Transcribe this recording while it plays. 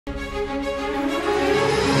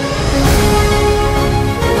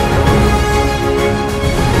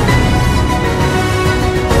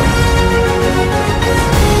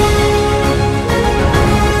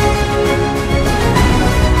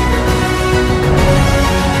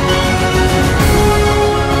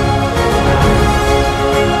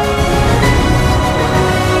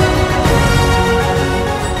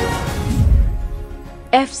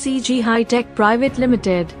Fcg Hi-tech Pvt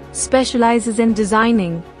Limited specializes in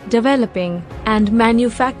designing, developing, and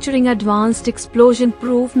manufacturing advanced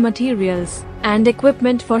explosion-proof materials and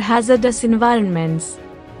equipment for hazardous environments.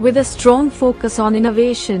 With a strong focus on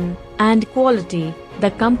innovation and quality,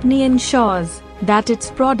 the company ensures that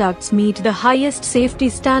its products meet the highest safety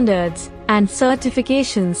standards and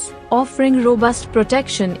certifications, offering robust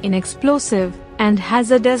protection in explosive and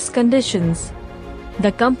hazardous conditions.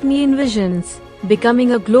 The company envisions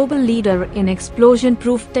becoming a global leader in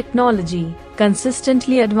explosion-proof technology,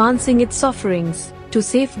 consistently advancing its offerings to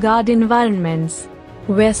safeguard environments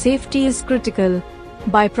where safety is critical.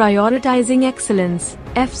 By prioritizing excellence,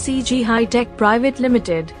 Fcg Hi-tech Pvt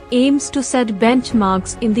Limited aims to set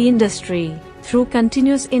benchmarks in the industry through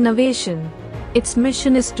continuous innovation. Its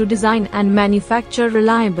mission is to design and manufacture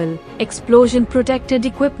reliable, explosion-protected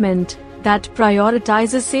equipment that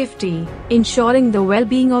prioritizes safety, ensuring the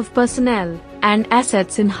well-being of personnel and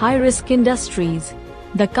assets in high-risk industries.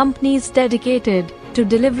 The company is dedicated to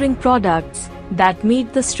delivering products that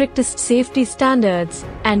meet the strictest safety standards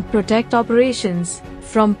and protect operations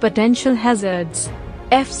from potential hazards.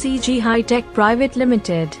 Fcg Hi-tech Pvt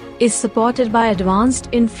Limited is supported by advanced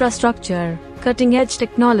infrastructure, cutting-edge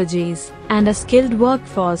technologies, and a skilled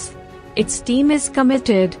workforce. Its team is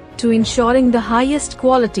committed to ensuring the highest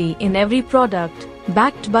quality in every product,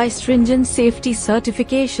 backed by stringent safety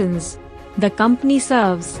certifications. The company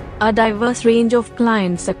serves a diverse range of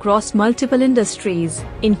clients across multiple industries,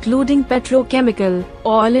 including petrochemical,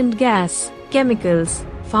 oil and gas, chemicals,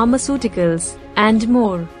 pharmaceuticals, and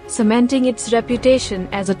more, cementing its reputation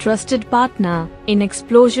as a trusted partner in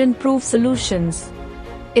explosion-proof solutions.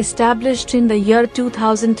 Established in the year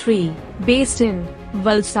 2003, based in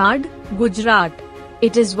Valsad, Gujarat,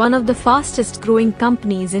 it is one of the fastest-growing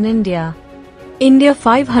companies in India. India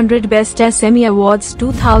 500 Best SME Awards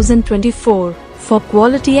 2024 for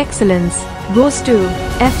quality excellence goes to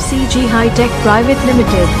Fcg Hi-tech Pvt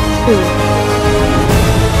Limited.